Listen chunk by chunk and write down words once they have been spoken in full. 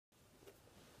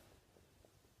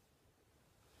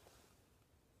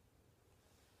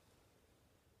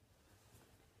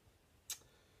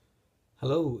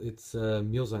Hello, it's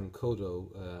Myozan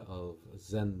Kodo of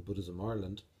Zen Buddhism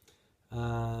Ireland,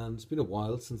 and it's been a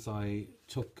while since I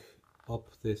took up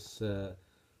this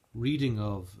reading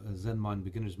of Zen Mind,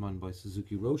 Beginner's Mind by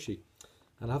Suzuki Roshi,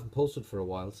 and I haven't posted for a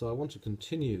while, so I want to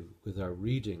continue with our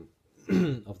reading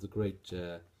of the great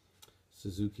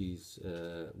Suzuki's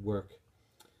work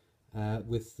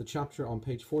with the chapter on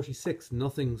page 46,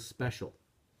 Nothing Special.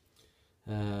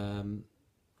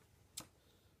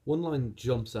 One line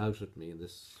jumps out at me in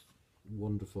this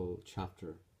wonderful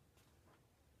chapter.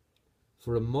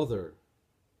 For a mother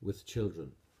with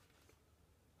children,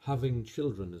 having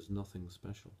children is nothing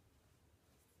special.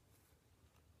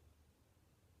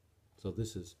 So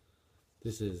this is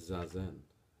Zazen,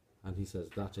 and he says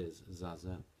that is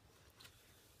Zazen.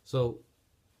 So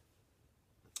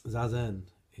Zazen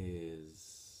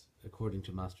is, according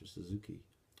to Master Suzuki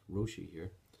Roshi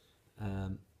here,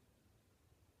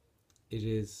 it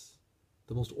is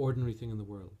the most ordinary thing in the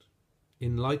world.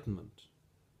 Enlightenment,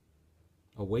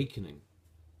 awakening,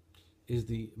 is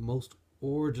the most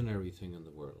ordinary thing in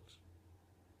the world.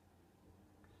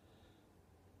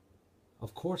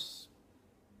 Of course,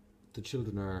 the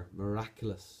children are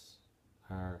miraculous,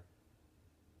 are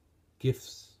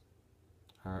gifts,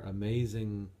 are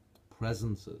amazing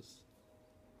presences,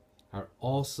 are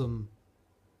awesome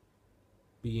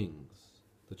beings,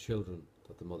 the children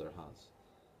that the mother has.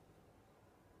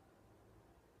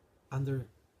 And they're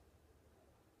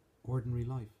ordinary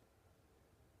life.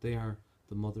 They are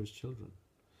the mother's children.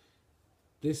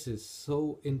 This is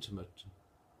so intimate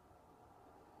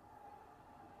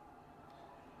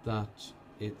that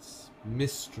its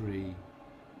mystery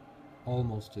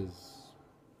almost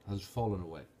has fallen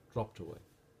away, dropped away.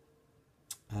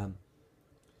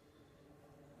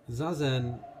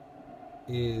 Zazen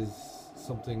is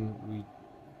something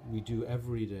we do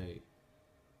every day,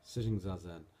 sitting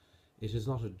Zazen. It is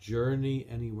not a journey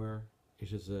anywhere.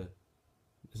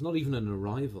 It's not even an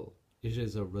arrival. It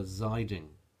is a residing.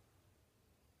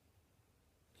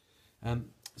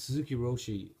 Suzuki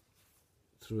Roshi,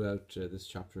 throughout this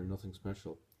chapter, Nothing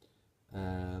Special,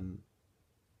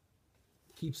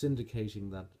 keeps indicating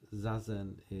that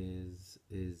Zazen is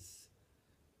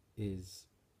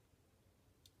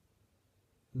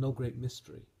no great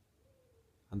mystery,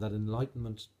 and that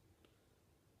enlightenment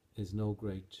is no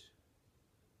great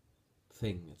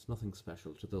thing. It's nothing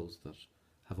special to those that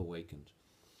have awakened.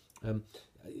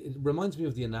 It reminds me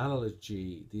of the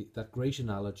analogy, that great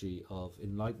analogy of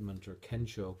enlightenment or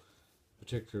kensho,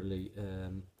 particularly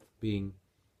being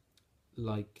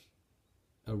like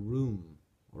a room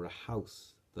or a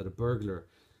house that a burglar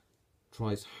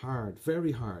tries hard,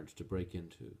 very hard, to break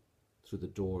into, through the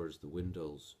doors, the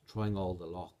windows, trying all the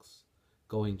locks,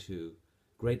 going to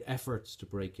great efforts to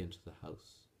break into the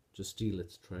house, to steal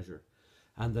its treasure.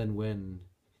 And then when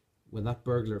that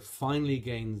burglar finally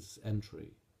gains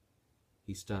entry,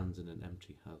 he stands in an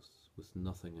empty house with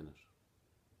nothing in it.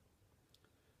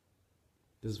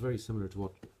 This is very similar to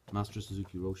what Master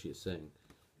Suzuki Roshi is saying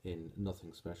in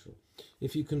Nothing Special.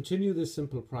 If you continue this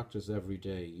simple practice every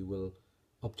day, you will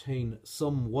obtain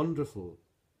some wonderful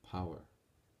power.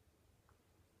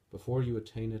 Before you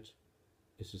attain it,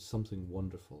 it is something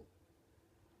wonderful.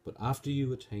 But after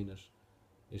you attain it,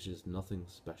 it is nothing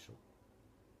special.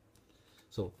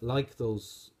 So, like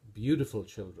those beautiful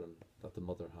children that the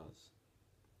mother has,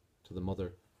 to the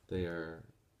mother, they are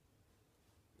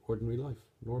ordinary life,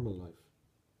 normal life.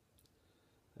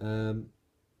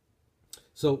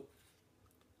 So,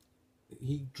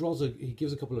 he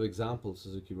gives a couple of examples,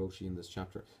 Suzuki Roshi, in this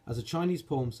chapter. As a Chinese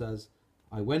poem says,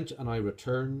 I went and I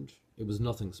returned, it was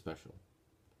nothing special.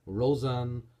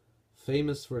 Myozan,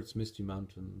 famous for its misty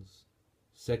mountains,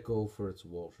 Seko for its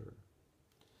water.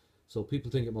 So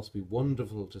people think it must be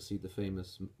wonderful to see the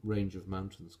famous range of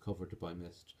mountains covered by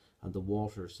mist and the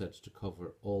water said to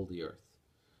cover all the earth.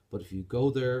 But if you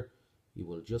go there, you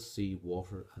will just see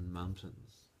water and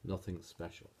mountains, nothing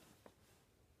special.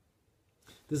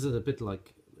 This is a bit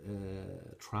like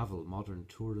travel, modern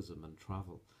tourism and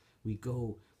travel. We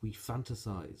go, we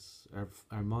fantasize,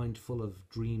 our mind full of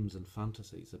dreams and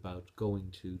fantasies about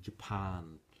going to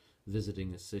Japan,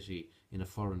 visiting a city in a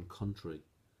foreign country,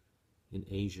 in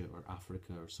Asia or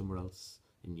Africa or somewhere else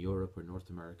in Europe or North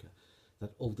America,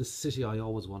 that, oh, this city I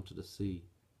always wanted to see.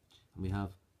 And we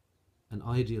have an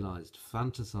idealized,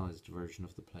 fantasized version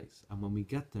of the place. And when we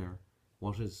get there,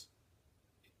 what is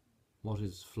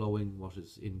flowing, what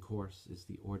is in course, is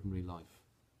the ordinary life.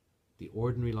 The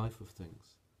ordinary life of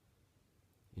things.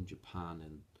 In Japan,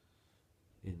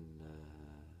 in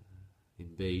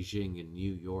Beijing, in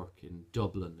New York, in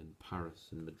Dublin, in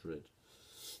Paris, in Madrid.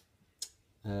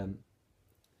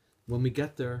 When we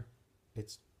get there,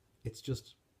 it's It's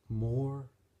just more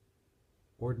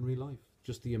ordinary life,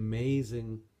 just the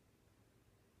amazing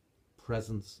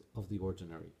presence of the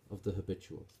ordinary, of the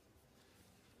habitual.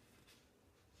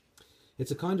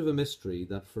 It's a kind of a mystery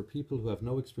that for people who have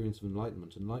no experience of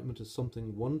enlightenment, enlightenment is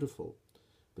something wonderful,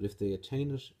 but if they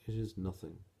attain it, it is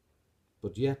nothing.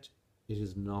 But yet, it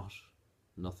is not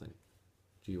nothing.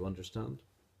 Do you understand?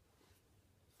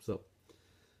 So,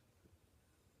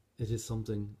 it is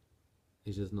something,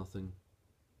 it is nothing,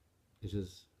 it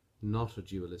is not a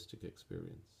dualistic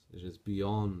experience. It is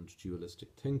beyond dualistic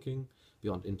thinking,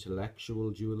 beyond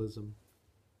intellectual dualism,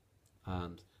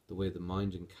 and the way the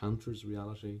mind encounters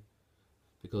reality,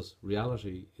 because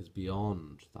reality is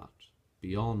beyond that,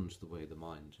 beyond the way the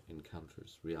mind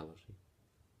encounters reality.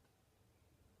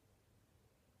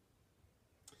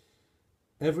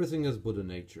 Everything is Buddha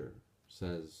nature,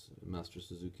 says Master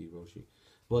Suzuki Roshi,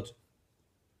 but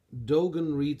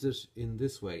Dogen reads it in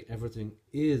this way: everything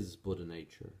is Buddha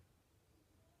nature.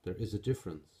 There is a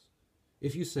difference.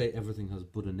 If you say everything has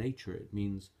Buddha nature, it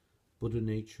means Buddha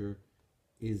nature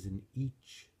is in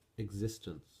each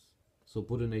existence. So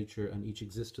Buddha nature and each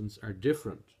existence are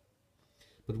different.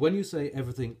 But when you say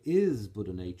everything is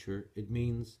Buddha nature, it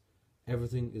means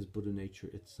everything is Buddha nature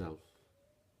itself.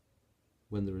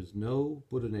 When there is no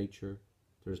Buddha nature,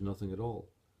 there is nothing at all.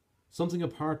 Something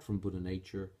apart from Buddha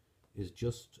nature is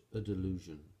just a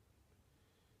delusion.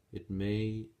 It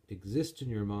may exist in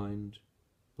your mind,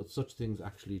 but such things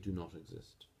actually do not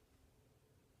exist.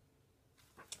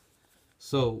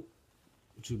 So,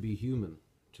 to be human,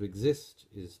 to exist,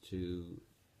 is to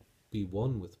be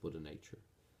one with Buddha nature.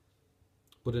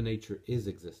 Buddha nature is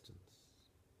existence.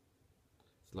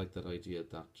 It's like that idea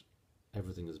that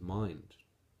everything is mind,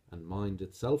 and mind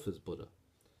itself is Buddha.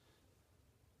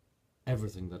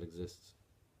 Everything that exists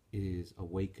is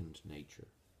awakened nature.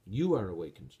 You are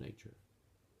awakened nature.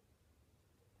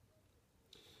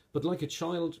 But like a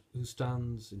child who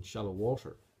stands in shallow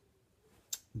water,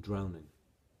 drowning,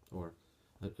 or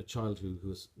a child who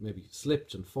has maybe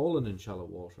slipped and fallen in shallow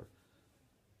water,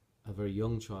 a very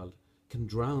young child can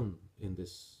drown in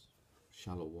this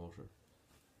shallow water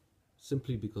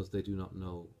simply because they do not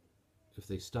know if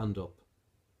they stand up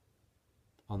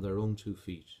on their own 2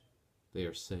 feet, they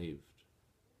are saved.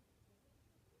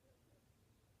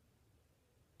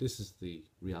 This is the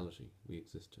reality we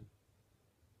exist in.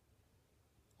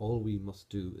 All we must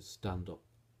do is stand up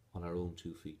on our own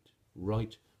 2 feet,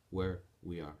 right where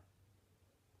we are.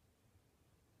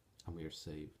 And we are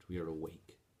saved, we are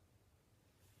awake.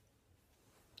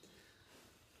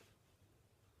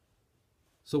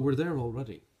 So we're there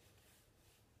already.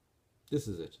 This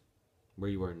is it, where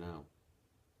you are now,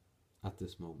 at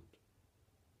this moment.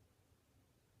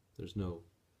 There's no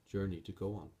journey to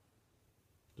go on.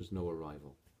 There's no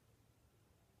arrival.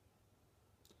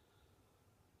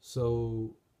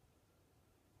 So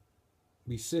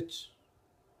we sit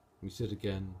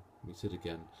again,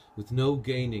 with no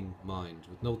gaining mind,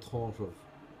 with no thought of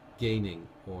gaining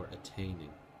or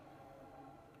attaining.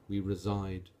 We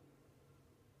reside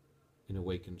in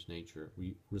awakened nature.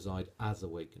 We reside as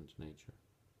awakened nature.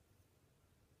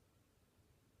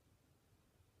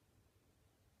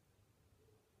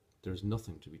 There is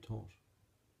nothing to be taught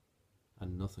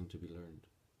and nothing to be learned.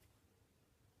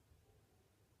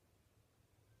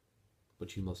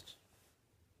 But you must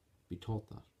be taught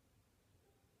that,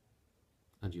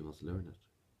 and you must learn it.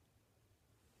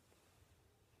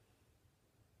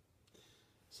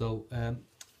 So,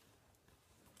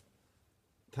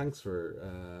 thanks for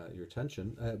your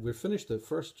attention. We've finished the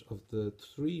first of the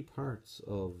 3 parts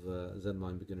of Zen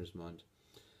Mind, Beginner's Mind,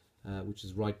 which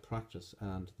is right practice,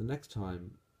 and the next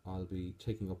time I'll be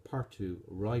taking up part 2,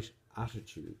 right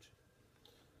attitude,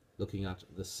 looking at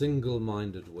the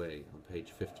single-minded way on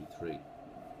page 53.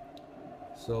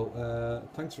 So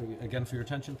thanks again for your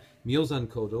attention. Myozan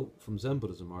Kodo from Zen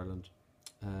Buddhism Ireland.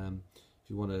 If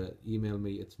you want to email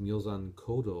me, it's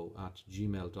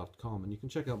myozankodo@gmail.com, and you can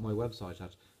check out my website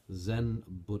at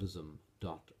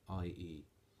zenbuddhism.ie.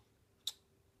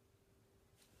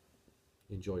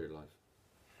 Enjoy your life.